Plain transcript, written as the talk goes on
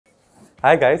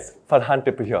Hi guys, Farhaan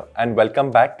Tipu here and welcome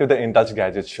back to the Indulge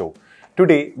Gadgets show.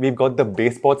 Today we've got the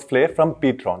Basspods Flare from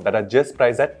pTron that are just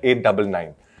priced at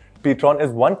 $899. pTron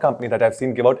is one company that I've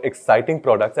seen give out exciting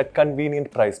products at convenient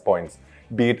price points.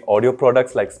 Be it audio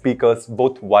products like speakers,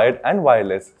 both wired and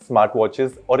wireless,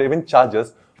 smartwatches or even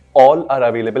chargers, all are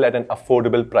available at an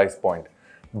affordable price point.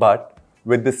 But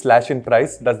with this slash in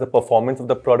price, does the performance of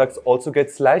the products also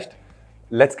get slashed?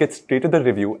 Let's get straight to the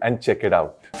review and check it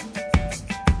out.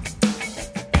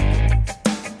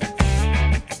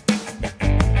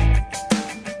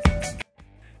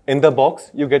 In the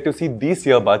box, you get to see these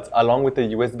earbuds along with a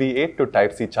USB-A to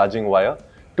Type-C charging wire,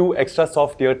 two extra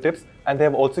soft ear tips, and they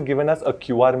have also given us a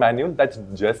QR manual that's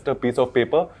just a piece of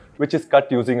paper which is cut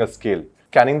using a scale.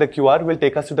 Scanning the QR will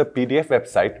take us to the PDF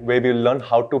website where we'll learn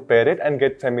how to pair it and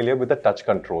get familiar with the touch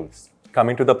controls.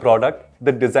 Coming to the product,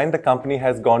 the design the company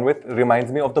has gone with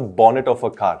reminds me of the bonnet of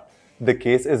a car. The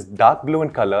case is dark blue in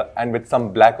color and with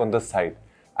some black on the side.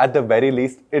 At the very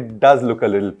least, it does look a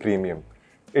little premium.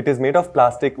 It is made of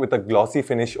plastic with a glossy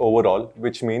finish overall,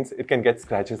 which means it can get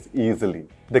scratches easily.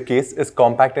 The case is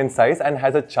compact in size and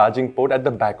has a charging port at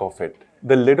the back of it.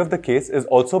 The lid of the case is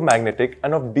also magnetic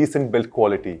and of decent build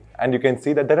quality, and you can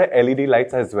see that there are LED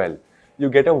lights as well. You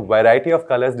get a variety of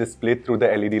colors displayed through the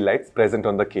LED lights present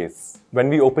on the case. When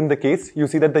we open the case, you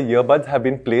see that the earbuds have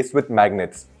been placed with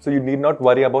magnets, so you need not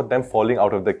worry about them falling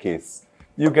out of the case.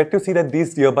 You get to see that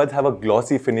these earbuds have a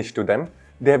glossy finish to them.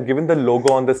 They have given the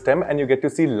logo on the stem and you get to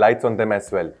see lights on them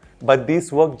as well. But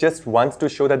these work just once to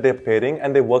show that they're pairing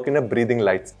and they work in a breathing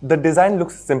lights. The design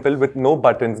looks simple with no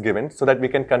buttons given so that we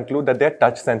can conclude that they're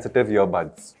touch-sensitive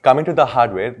earbuds. Coming to the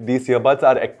hardware, these earbuds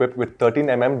are equipped with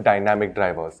 13mm dynamic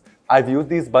drivers. I've used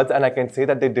these buds and I can say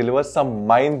that they deliver some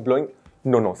mind-blowing,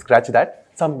 scratch that,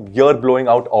 some ear-blowing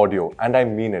out audio, and I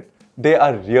mean it. They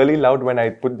are really loud when I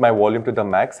put my volume to the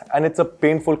max, and it's a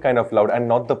painful kind of loud and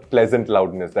not the pleasant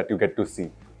loudness that you get to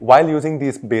see. While using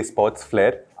these Basspods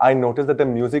Flare, I noticed that the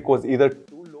music was either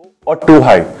too low or too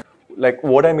high. Like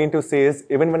what I mean to say is,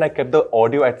 even when I kept the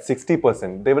audio at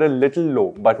 60%, they were a little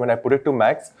low, but when I put it to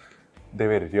max, they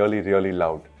were really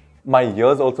loud. My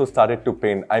ears also started to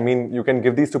pain. I mean, you can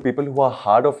give these to people who are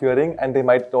hard of hearing and they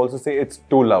might also say it's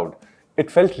too loud. It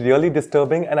felt really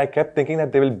disturbing and I kept thinking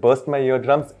that they will burst my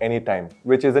eardrums anytime,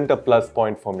 which isn't a plus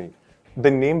point for me. The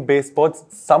name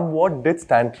Basspods somewhat did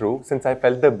stand true since I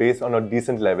felt the bass on a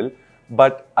decent level,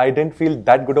 but I didn't feel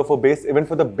that good of a bass even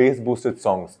for the bass boosted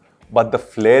songs. But the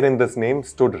flare in this name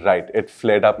stood right, it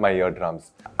flared up my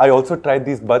eardrums. I also tried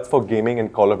these buds for gaming in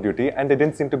Call of Duty and there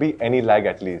didn't seem to be any lag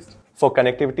at least. For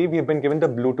connectivity, we have been given the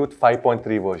Bluetooth 5.3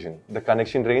 version. The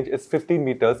connection range is 15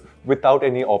 meters without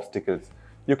any obstacles.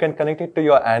 You can connect it to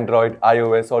your Android,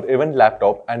 iOS or even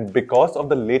laptop, and because of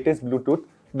the latest Bluetooth,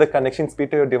 the connection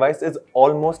speed to your device is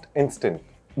almost instant.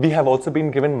 We have also been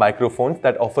given microphones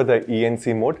that offer the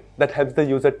ENC mode that helps the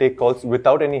user take calls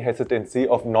without any hesitancy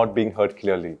of not being heard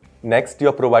clearly. Next, you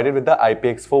are provided with the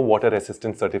IPX4 water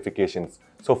resistant certifications.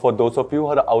 So for those of you who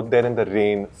are out there in the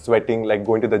rain, sweating, like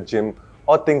going to the gym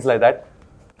or things like that,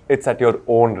 it's at your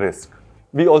own risk.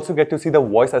 We also get to see the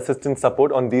voice assistant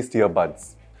support on these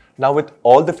earbuds. Now with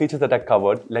all the features that I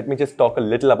covered, let me just talk a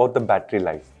little about the battery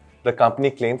life. The company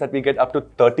claims that we get up to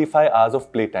 35 hours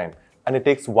of playtime and it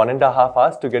takes 1.5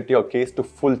 hours to get your case to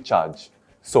full charge.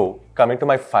 So coming to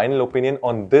my final opinion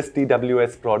on this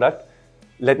TWS product,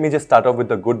 let me just start off with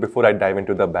the good before I dive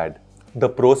into the bad. The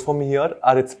pros for me here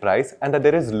are its price and that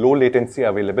there is low latency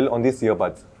available on these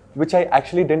earbuds, which I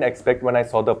actually didn't expect when I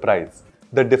saw the price.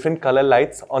 The different color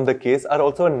lights on the case are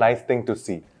also a nice thing to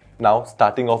see. Now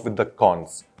starting off with the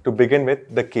cons. To begin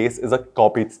with, the case is a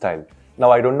copied style.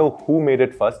 Now I don't know who made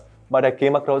it first, but I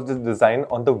came across this design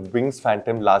on the Wings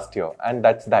Phantom last year and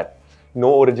that's that.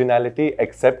 No originality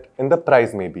except in the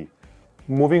price maybe.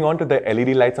 Moving on to the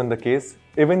LED lights on the case,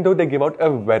 even though they give out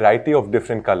a variety of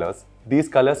different colors, these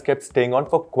colors kept staying on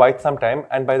for quite some time,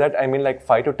 and by that I mean like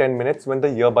 5 to 10 minutes when the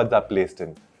earbuds are placed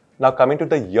in. Now coming to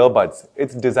the earbuds,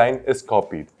 its design is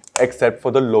copied, except for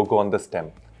the logo on the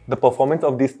stem. The performance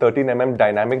of these 13mm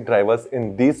dynamic drivers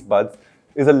in these buds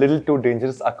is a little too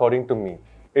dangerous according to me.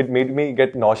 It made me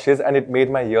get nauseous and it made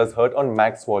my ears hurt on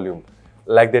max volume.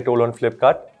 Like they told on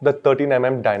Flipkart, the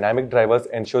 13mm dynamic drivers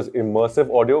ensures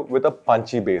immersive audio with a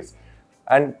punchy bass.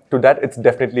 And to that, it's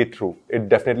definitely true. It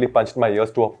definitely punched my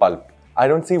ears to a pulp. I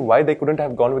don't see why they couldn't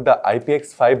have gone with the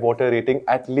IPX5 water rating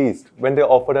at least when they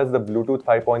offered us the Bluetooth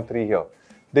 5.3 here.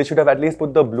 They should have at least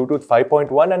put the Bluetooth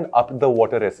 5.1 and upped the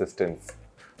water resistance.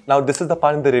 Now this is the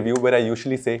part in the review where I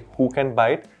usually say who can buy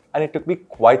it, and it took me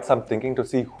quite some thinking to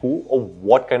see who or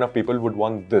what kind of people would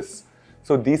want this.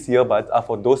 So these earbuds are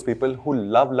for those people who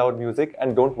love loud music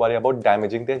and don't worry about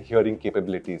damaging their hearing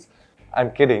capabilities.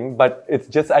 I'm kidding, but it's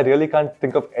just I really can't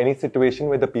think of any situation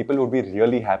where the people would be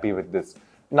really happy with this.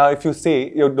 Now, if you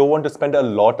say you don't want to spend a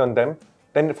lot on them,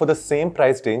 then for the same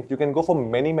price range, you can go for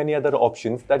many other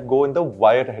options that go in the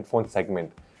wired headphone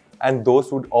segment. And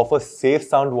those would offer safe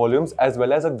sound volumes as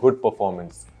well as a good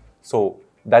performance. So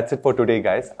that's it for today,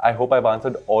 guys. I hope I've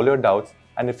answered all your doubts.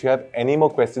 And if you have any more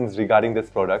questions regarding this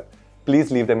product,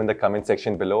 please leave them in the comment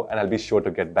section below and I'll be sure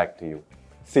to get back to you.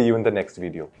 See you in the next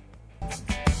video.